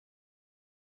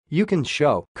You can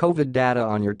show COVID data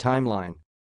on your timeline.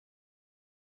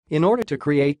 In order to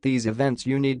create these events,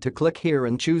 you need to click here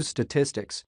and choose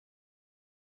Statistics.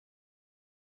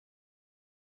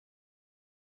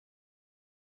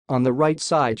 On the right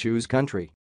side, choose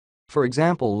Country. For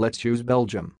example, let's choose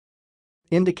Belgium.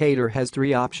 Indicator has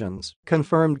 3 options: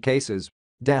 confirmed cases,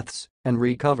 deaths, and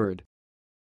recovered.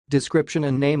 Description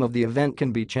and name of the event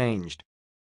can be changed.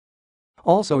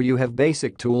 Also, you have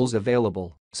basic tools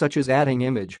available, such as adding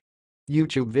image,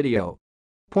 YouTube video,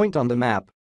 point on the map,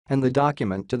 and the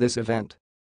document to this event.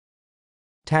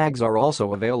 Tags are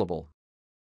also available.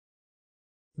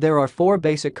 There are 4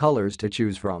 basic colors to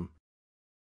choose from.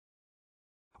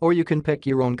 Or you can pick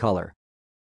your own color.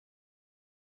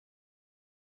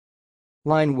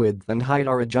 Line width and height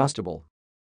are adjustable.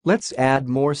 Let's add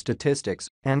more statistics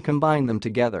and combine them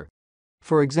together.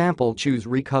 For example, choose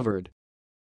recovered.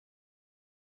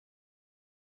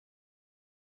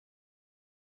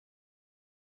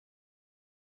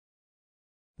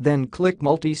 Then click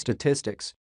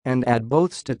multi-statistics and add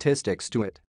both statistics to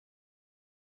it.